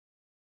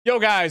Yo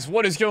guys,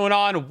 what is going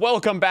on?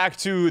 Welcome back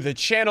to the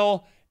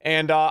channel.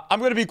 And I'm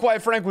going to be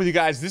quite frank with you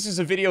guys. This is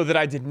a video that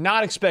I did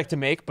not expect to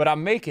make, but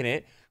I'm making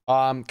it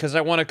because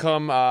I want to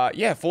come,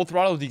 full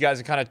throttle with you guys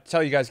and kind of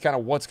tell you guys kind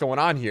of what's going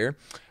on here.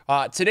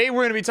 Today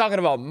we're going to be talking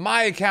about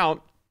my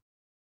account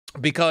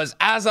because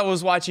as I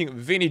was watching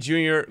Vini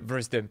Jr.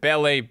 versus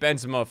Dembele,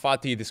 Benzema,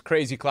 Fati, this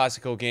crazy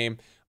classical game,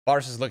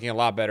 Barca's looking a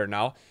lot better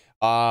now.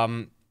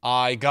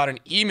 I got an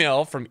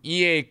email from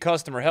EA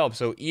customer help,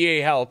 so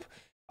EA help.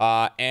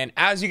 And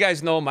as you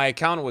guys know, my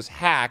account was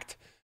hacked,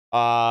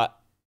 I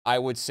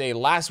would say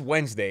last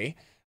Wednesday.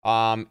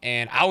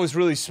 And I was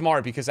really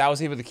smart because I was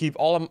able to keep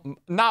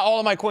not all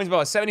of my coins, but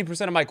about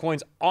 70% of my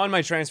coins on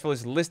my transfer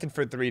list listed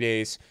for 3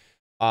 days.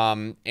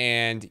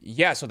 And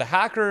yeah, so the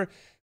hacker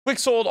quick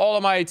sold all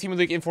of my Team of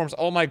the League informs,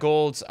 all my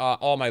golds,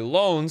 all my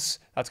loans.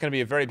 That's going to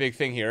be a very big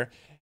thing here.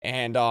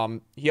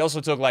 And he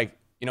also took, like,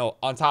 you know,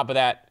 on top of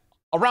that,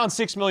 around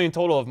 6 million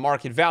total of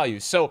market value.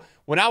 So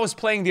when I was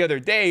playing the other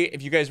day,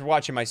 if you guys were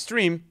watching my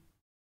stream,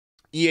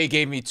 EA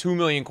gave me 2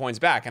 million coins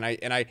back. And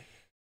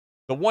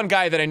the one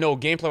guy that I know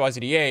gameplay-wise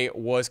at EA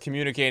was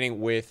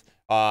communicating with,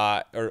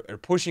 or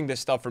pushing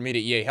this stuff for me to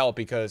EA Help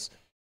because,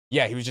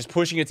 yeah, he was just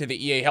pushing it to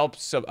the EA Help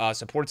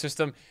support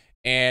system.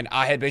 And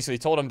I had basically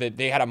told him that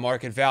they had a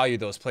market value,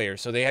 those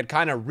players. So they had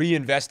kind of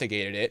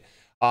reinvestigated it.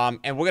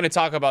 And we're going to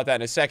talk about that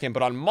in a second.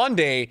 But on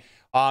Monday,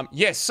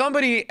 yes,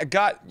 somebody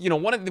got, you know,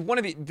 one of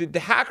the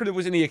hacker that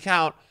was in the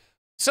account,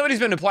 somebody's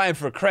been applying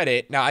for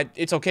credit. Now,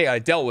 it's okay. I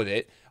dealt with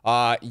it.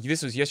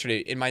 This was yesterday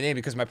in my name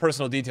because my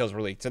personal details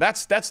were leaked. So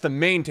that's the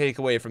main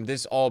takeaway from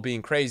this all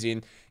being crazy.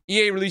 And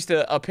EA released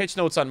a pitch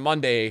notes on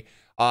Monday,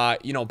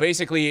 you know,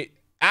 basically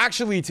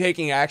actually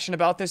taking action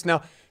about this.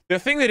 Now, the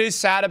thing that is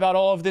sad about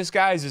all of this,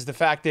 guys, is the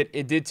fact that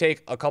it did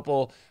take a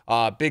couple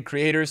big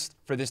creators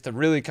for this to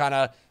really kind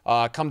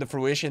of come to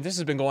fruition. This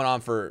has been going on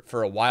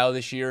for a while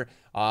this year,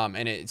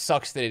 and it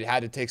sucks that it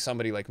had to take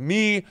somebody like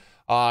me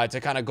to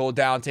kind of go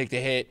down, take the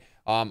hit.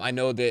 I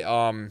know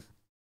that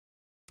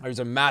there's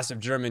a massive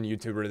German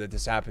YouTuber that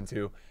this happened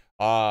to.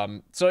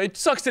 So it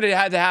sucks that it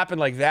had to happen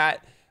like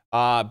that.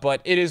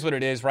 But it is what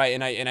it is, right?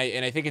 And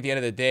I think at the end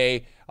of the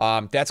day,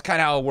 that's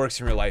kind of how it works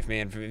in real life,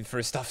 man,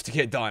 for stuff to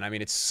get done. I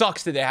mean, it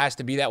sucks that it has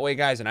to be that way,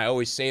 guys, and I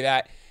always say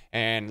that.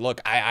 And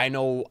look, I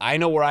know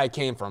where I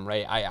came from,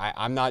 right?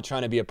 I'm not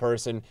trying to be a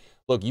person.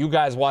 Look, you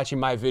guys watching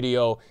my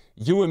video,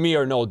 you and me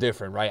are no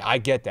different, right? I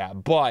get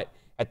that. But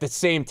at the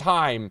same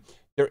time,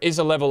 there is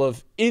a level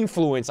of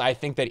influence I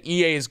think that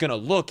EA is going to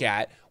look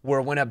at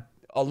where when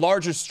a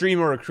larger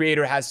streamer or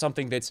creator has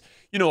something that's,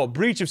 you know, a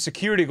breach of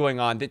security going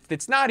on,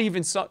 that's not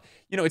even,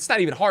 you know, it's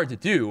not even hard to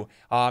do.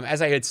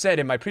 As I had said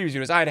in my previous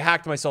videos, I had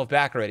hacked myself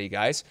back already,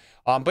 guys.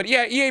 But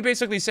yeah, EA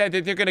basically said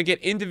that they're going to get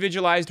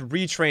individualized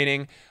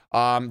retraining.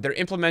 They're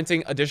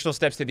implementing additional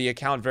steps to the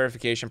account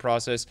verification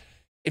process.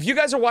 If you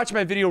guys are watching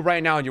my video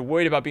right now and you're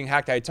worried about being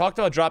hacked, I talked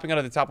about dropping out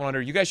of the top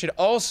 100. You guys should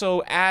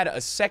also add a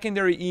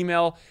secondary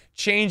email,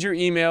 change your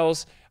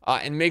emails,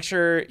 and make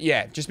sure,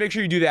 yeah, just make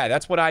sure you do that.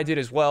 That's what I did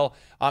as well.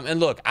 And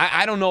look,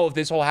 I don't know if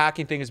this whole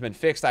hacking thing has been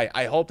fixed.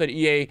 I hope that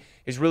EA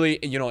is really,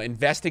 you know,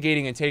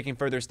 investigating and taking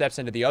further steps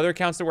into the other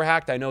accounts that were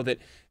hacked. I know that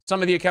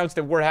some of the accounts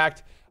that were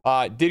hacked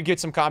did get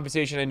some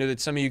compensation. I know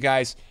that some of you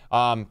guys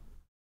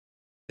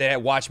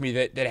that watch me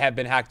that have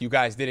been hacked, you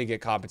guys didn't get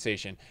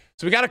compensation.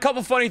 So we got a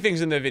couple funny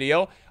things in the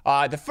video.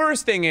 The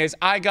first thing is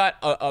I got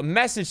a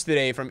message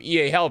today from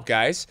EA Help,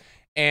 guys,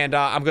 and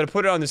I'm going to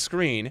put it on the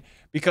screen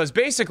because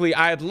basically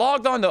I had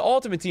logged on to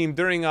Ultimate Team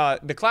during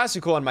the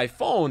Classical on my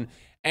phone,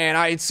 and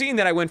I had seen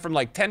that I went from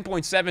like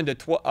 10.7 to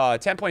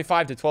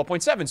 10.5 to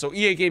 12.7. So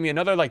EA gave me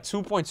another like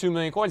 2.2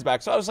 million coins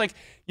back. So I was like,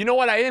 you know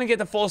what? I didn't get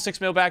the full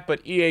 6 mil back,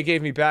 but EA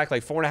gave me back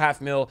like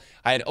 4.5 mil.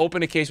 I had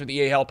opened a case with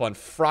EA Help on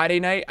Friday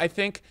night, I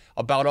think,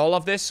 about all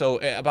of this. So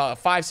about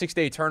a 5-6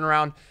 day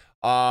turnaround.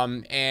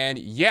 And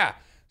yeah,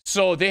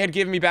 so they had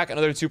given me back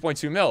another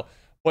 2.2 mil.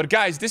 But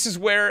guys, this is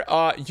where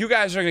you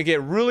guys are going to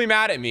get really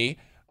mad at me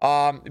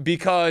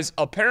because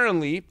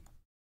apparently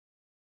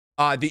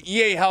the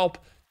EA Help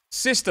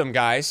system,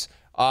 guys,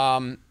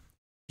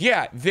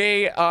 yeah,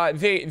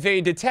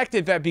 they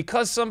detected that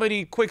because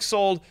somebody quick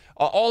sold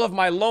all of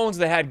my loans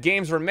that had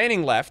games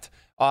remaining left,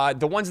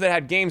 the ones that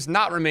had games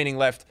not remaining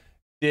left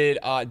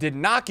did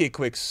not get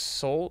quick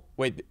sold.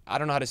 Wait, I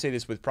don't know how to say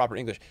this with proper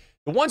English.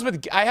 The ones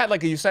with, I had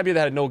like a Eusebio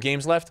that had no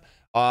games left.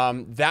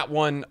 That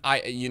one,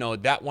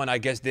 I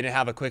guess didn't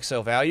have a quick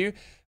sale value.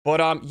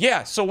 But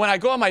yeah, so when I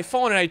go on my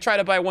phone and I try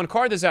to buy one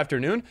card this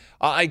afternoon,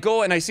 I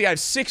go and I see I have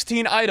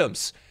 16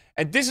 items.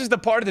 And this is the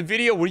part of the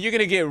video where you're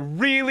gonna get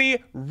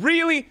really,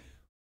 really,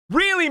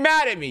 really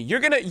mad at me. You're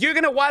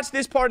gonna watch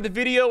this part of the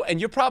video and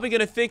you're probably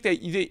gonna think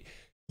that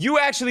you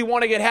actually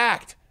want to get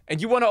hacked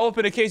and you want to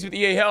open a case with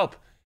EA Help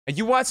and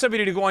you want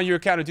somebody to go on your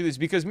account and do this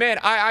because, man,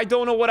 I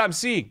don't know what I'm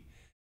seeing.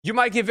 You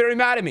might get very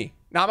mad at me.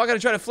 Now, I'm not gonna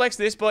try to flex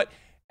this, but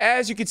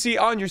as you can see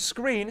on your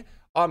screen,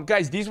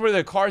 guys, these were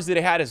the cards that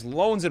I had as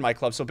loans in my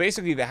club. So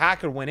basically, the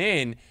hacker went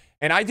in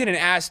And I didn't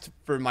ask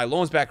for my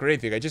loans back or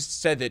anything. I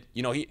just said that,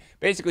 you know, he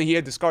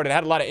had discarded. I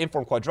had a lot of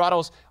inform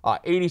quadrados,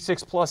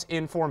 86 plus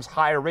informs,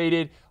 higher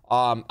rated.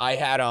 I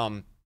had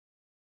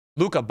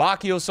Luca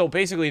Bacchio. So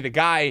basically, the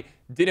guy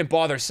didn't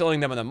bother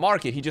selling them on the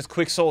market. He just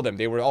quick sold them.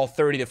 They were all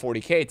 30 to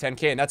 40K,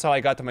 10K, and that's how I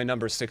got to my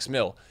number 6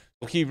 mil.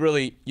 So he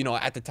really, you know,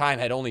 at the time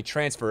had only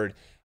transferred,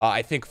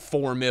 I think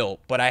 4 mil,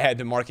 but I had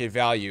the market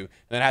value, and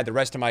then I had the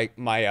rest of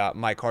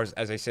my cars,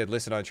 as I said,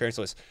 listed on the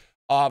transfer list.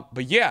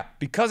 But yeah,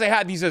 because I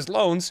had these as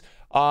loans,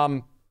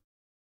 I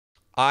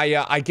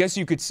guess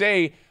you could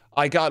say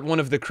I got one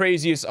of the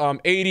craziest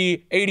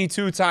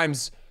 82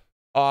 times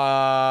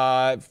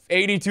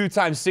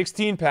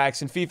 16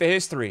 packs in FIFA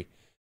history.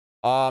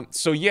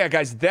 So yeah,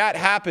 guys, that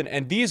happened,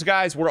 and these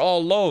guys were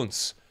all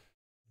loans.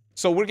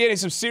 So we're getting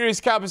some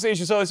serious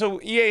compensation.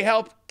 So EA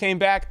Help came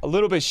back a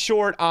little bit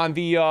short on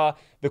the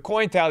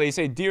coin tally. They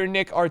say, "Dear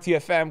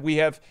NickRTFM, we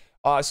have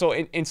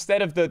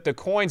instead of the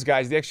coins,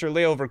 guys, the extra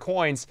layover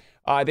coins,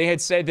 they had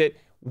said that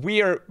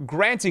we are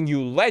granting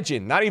you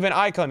legend, not even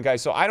icon,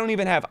 guys. So I don't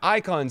even have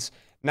icons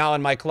now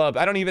in my club.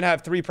 I don't even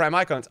have 3 prime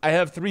icons. I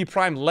have 3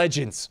 prime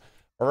legends."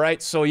 All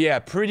right, so yeah,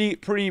 pretty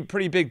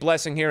big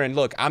blessing here. And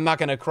look, I'm not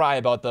gonna cry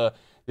about the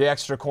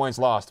extra coins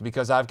lost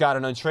because I've got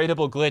an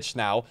untradeable glitch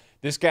now.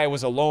 This guy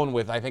was alone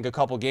with, I think, a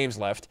couple games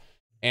left.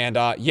 And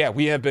yeah,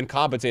 we have been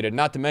compensated.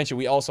 Not to mention,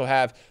 we also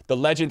have the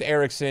legend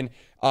Ericsson.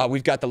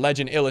 We've got the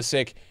legend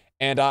Ilisic.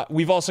 And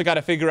we've also got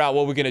to figure out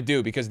what we're going to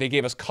do because they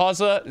gave us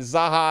Kaza,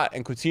 Zaha,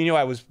 and Coutinho.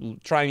 I was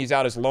trying these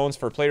out as loans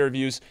for player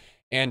reviews.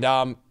 And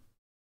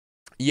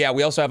yeah,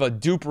 we also have a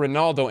dupe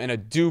Ronaldo and a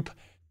dupe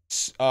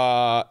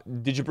Jabril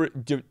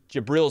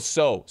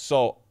So.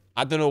 So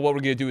I don't know what we're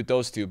going to do with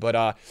those two.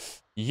 But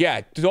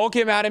yeah, don't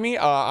get mad at me.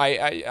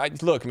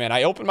 Look, man,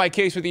 I opened my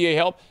case with EA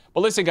Help.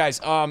 But listen, guys,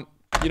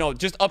 you know,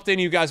 just updating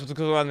you guys what's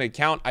going on in the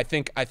account. I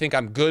think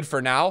I'm good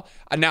for now.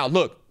 Now,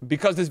 look,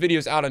 because this video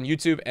is out on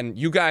YouTube and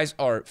you guys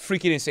are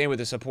freaking insane with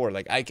the support.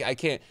 Like, I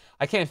can't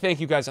thank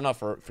you guys enough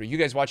for you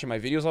guys watching my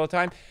videos all the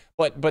time.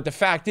 But the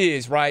fact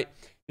is, right,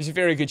 there's a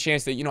very good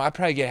chance that, you know, I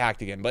probably get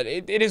hacked again. But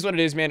it is what it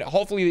is, man.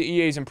 Hopefully the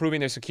EA is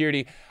improving their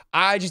security.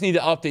 I just need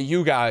to update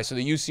you guys so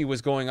that you see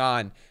what's going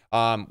on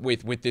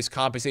with this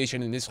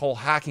compensation and this whole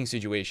hacking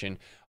situation.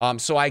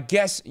 So I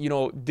guess, you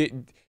know,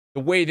 the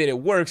way that it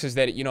works is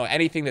that, you know,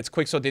 anything that's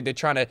quick, so they're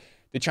trying to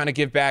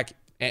give back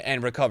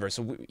and recover.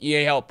 So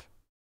EA Help,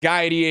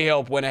 guy at EA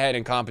Help went ahead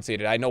and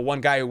compensated. I know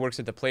one guy who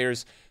works at the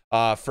players'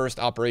 first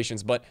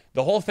operations, but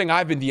the whole thing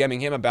I've been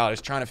DMing him about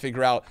is trying to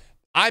figure out.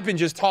 I've been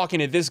just talking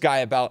to this guy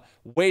about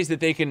ways that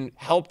they can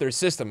help their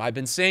system. I've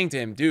been saying to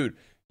him, dude,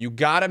 you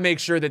got to make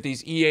sure that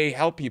these EA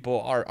Help people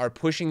are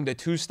pushing the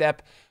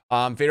 2-step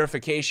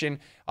verification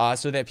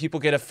so that people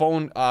get a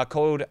phone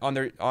code on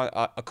their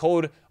a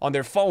code on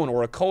their phone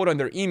or a code on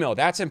their email.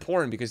 That's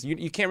important because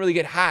you can't really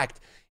get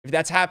hacked if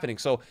that's happening.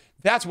 So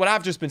that's what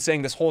I've just been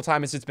saying this whole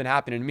time as it's been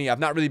happening to me. I've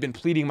not really been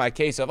pleading my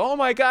case of, oh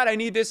my God, I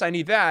need this, I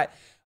need that.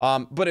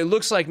 But it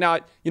looks like now,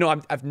 you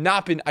know, I've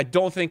not been, I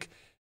don't think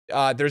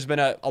there's been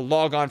a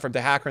log on from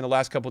the hacker in the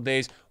last couple of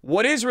days.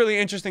 What is really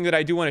interesting that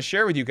I do want to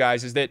share with you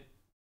guys is that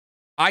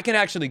I can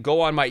actually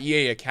go on my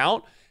EA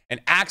account and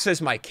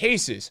access my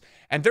cases.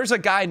 And there's a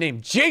guy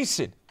named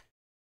Jason.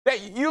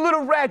 That you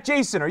little rat,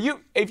 Jason.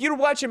 If you're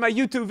watching my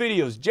YouTube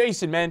videos,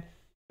 Jason, man,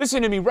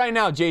 listen to me right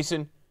now,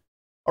 Jason.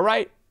 All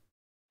right?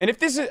 And if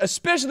this is,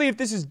 especially if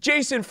this is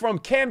Jason from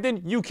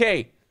Camden,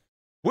 UK,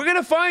 we're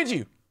gonna find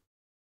you.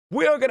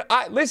 We are gonna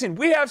listen.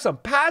 We have some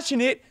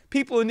passionate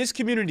people in this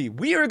community.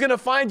 We are gonna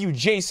find you,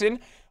 Jason.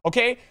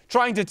 Okay,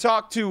 trying to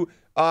talk to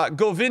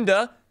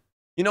Govinda.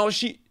 You know,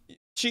 she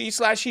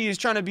is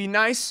trying to be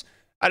nice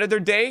out of their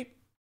day.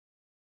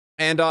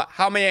 And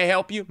how may I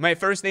help you? My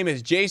first name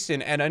is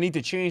Jason, and I need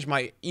to change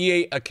my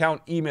EA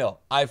account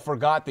email. I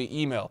forgot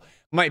the email.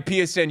 My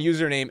PSN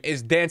username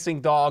is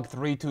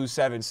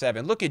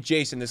DancingDog3277. Look at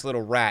Jason, this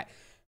little rat.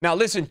 Now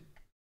listen,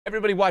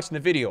 everybody watching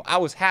the video. I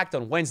was hacked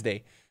on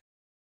Wednesday.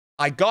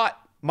 I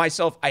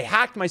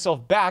hacked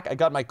myself back. I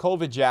got my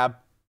COVID jab,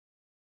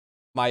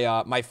 my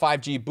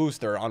 5G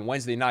booster on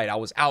Wednesday night. I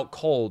was out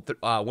cold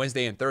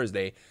Wednesday and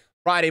Thursday.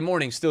 Friday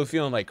morning, still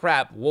feeling like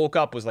crap. Woke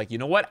up, was like, you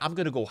know what? I'm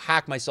going to go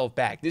hack myself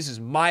back. This is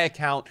my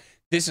account.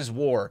 This is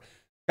war.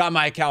 Got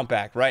my account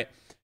back, right?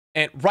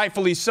 And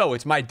rightfully so.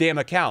 It's my damn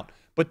account.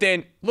 But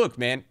then, look,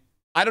 man,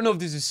 I don't know if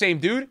this is the same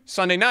dude.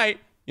 Sunday night,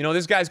 you know,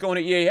 this guy's going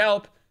to EA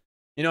Help.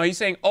 You know, he's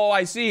saying, oh,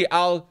 I see.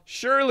 I'll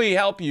surely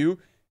help you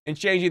in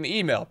changing the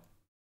email.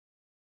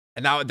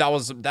 And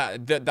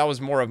that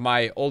was more of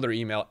my older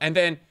email. And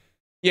then,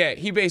 yeah,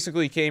 he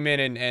basically came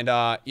in and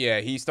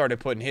yeah, he started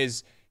putting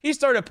his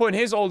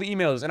old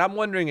emails, and I'm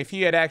wondering if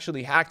he had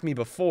actually hacked me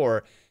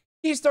before.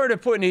 He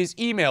started putting his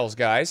emails,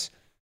 guys.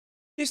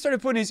 He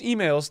started putting his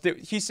emails that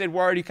he said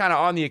were already kind of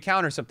on the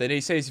account or something. And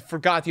he says he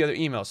forgot the other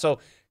email. So,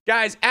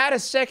 guys, add a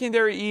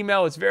secondary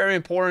email. It's very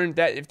important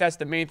that if that's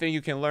the main thing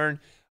you can learn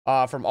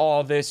from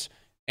all of this.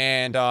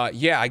 And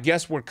yeah, I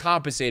guess we're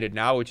compensated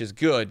now, which is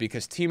good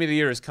because Team of the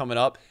Year is coming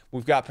up.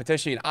 We've got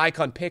potentially an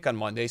icon pick on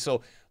Monday.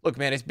 So, look,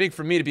 man, it's big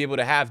for me to be able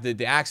to have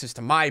the access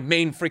to my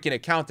main freaking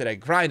account that I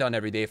grind on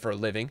every day for a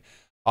living.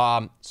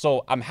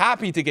 So I'm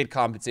happy to get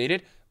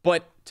compensated.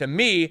 But to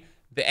me,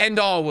 the end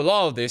all with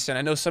all of this, and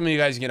I know some of you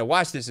guys are going to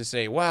watch this and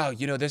say, wow,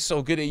 you know, this is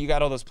so good that you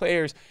got all those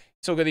players.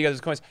 So good that you got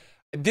those coins.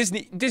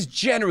 This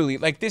generally,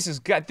 like,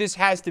 this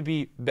has to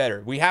be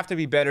better. We have to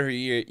be better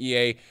here,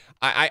 EA.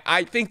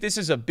 I think this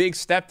is a big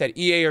step that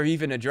EA are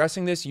even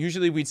addressing this.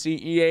 Usually we'd see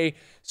EA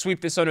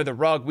sweep this under the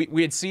rug.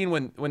 We had seen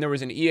when there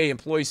was an EA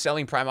employee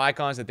selling Prime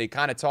Icons that they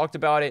kind of talked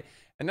about it.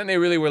 And then they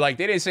really were like,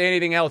 they didn't say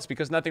anything else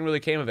because nothing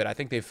really came of it. I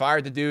think they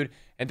fired the dude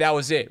and that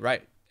was it,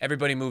 right?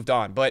 Everybody moved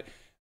on. But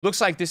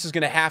looks like this is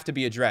going to have to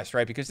be addressed,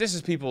 right? Because this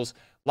is people's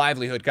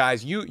livelihood,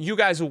 guys. You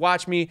guys who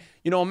watch me,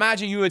 you know,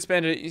 imagine you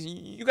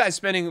guys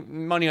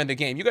spending money on the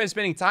game. You guys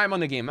spending time on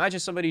the game. Imagine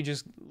somebody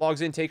just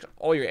logs in, takes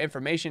all your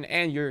information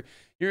and your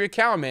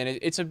account, man.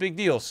 It's a big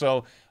deal.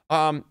 So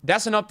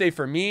that's an update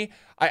for me.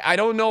 I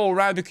don't know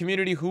around the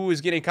community who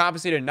is getting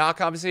compensated and not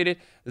compensated.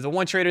 There's the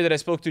one trader that I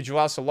spoke to,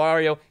 Joao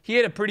Solario. He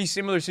had a pretty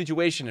similar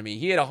situation to me.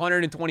 He had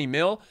 120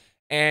 mil.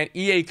 And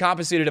EA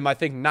compensated him, I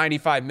think,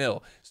 95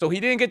 mil. So he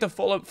didn't get the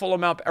full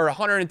amount, or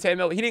 110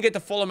 mil. He didn't get the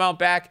full amount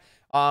back.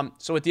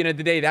 So at the end of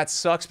the day, that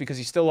sucks because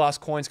he still lost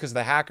coins because of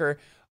the hacker.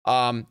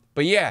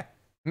 But yeah,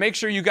 make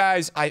sure you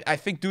guys, I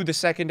think, do the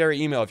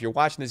secondary email. If you're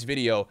watching this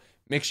video,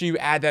 make sure you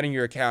add that in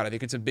your account. I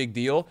think it's a big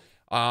deal.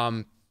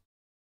 And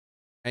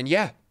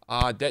yeah,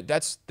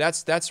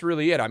 that's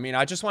really it. I mean,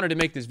 I just wanted to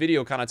make this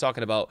video kind of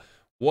talking about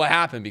what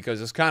happened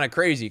because it's kind of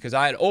crazy because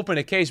I had opened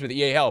a case with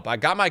EA Help. I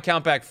got my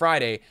account back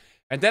Friday.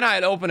 And then I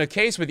had opened a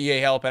case with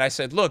EA Help, and I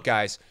said, "Look,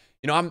 guys,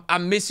 you know,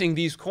 I'm missing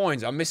these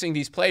coins. I'm missing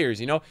these players.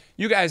 You know,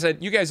 you guys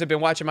have been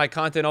watching my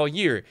content all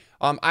year.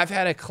 I've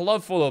had a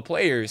club full of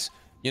players,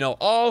 you know,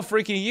 all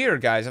freaking year,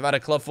 guys. I've had a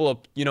club full of,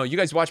 you know, you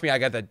guys watch me. I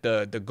got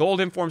the gold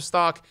inform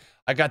stock.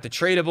 I got the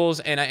tradables,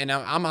 and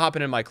I'm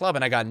hopping in my club,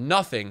 and I got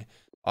nothing.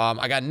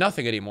 I got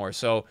nothing anymore.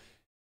 So,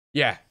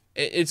 yeah."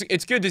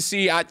 It's good to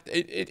see.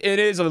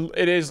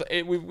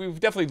 We've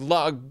definitely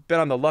been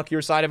on the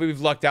luckier side of it.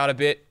 We've lucked out a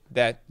bit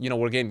that, you know,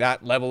 we're getting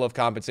that level of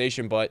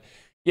compensation. But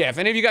yeah, if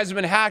any of you guys have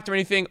been hacked or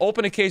anything,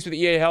 open a case with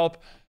EA Help.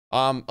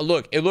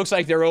 Look, it looks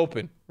like they're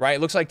open, right? It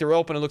looks like they're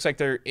open. It looks like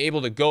they're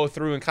able to go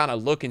through and kind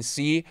of look and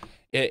see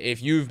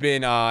if you've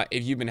been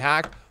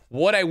hacked.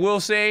 What I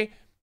will say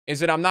is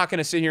that I'm not going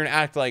to sit here and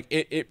act like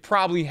it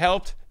probably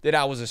helped that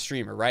I was a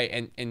streamer,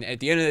 right? And at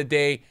the end of the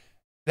day,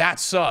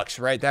 that sucks,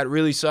 right? That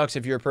really sucks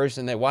if you're a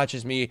person that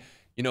watches me,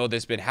 you know,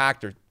 that's been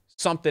hacked or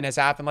something has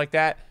happened like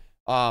that.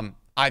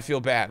 I feel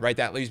bad, right?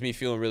 That leaves me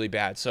feeling really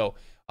bad. So,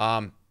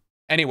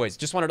 anyways,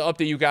 just wanted to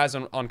update you guys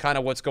on kind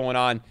of what's going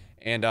on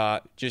and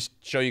just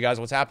show you guys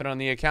what's happening on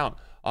the account.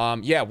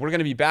 Yeah, we're going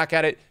to be back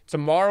at it.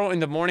 Tomorrow in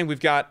the morning, we've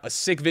got a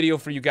sick video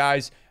for you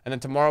guys. And then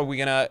tomorrow,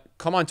 we're going to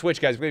come on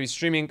Twitch, guys. We're going to be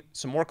streaming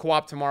some more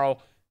co-op tomorrow.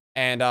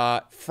 And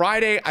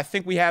Friday, I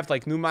think we have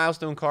like new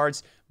milestone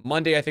cards.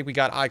 Monday, I think we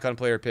got icon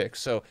player picks.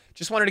 So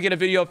just wanted to get a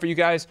video up for you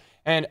guys.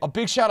 And a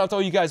big shout out to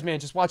all you guys, man,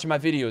 just watching my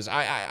videos.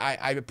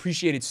 I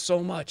appreciate it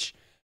so much.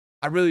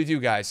 I really do,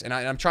 guys. And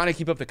I'm trying to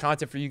keep up the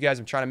content for you guys.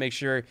 I'm trying to make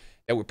sure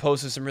that we're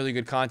posting some really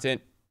good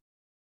content.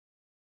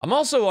 I'm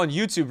also on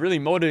YouTube really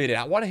motivated.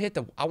 I want to hit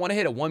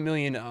a 1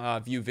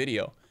 million view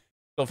video.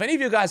 So if any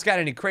of you guys got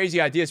any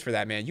crazy ideas for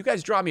that, man, you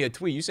guys drop me a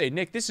tweet. You say,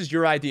 Nick, this is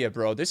your idea,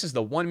 bro. This is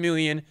the 1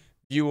 million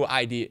view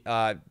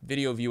idea,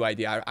 video view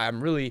idea.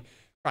 I'm really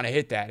trying to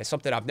hit that. It's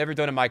something I've never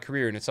done in my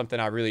career, and it's something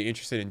I'm really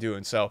interested in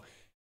doing. So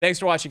thanks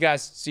for watching,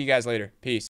 guys. See you guys later. Peace.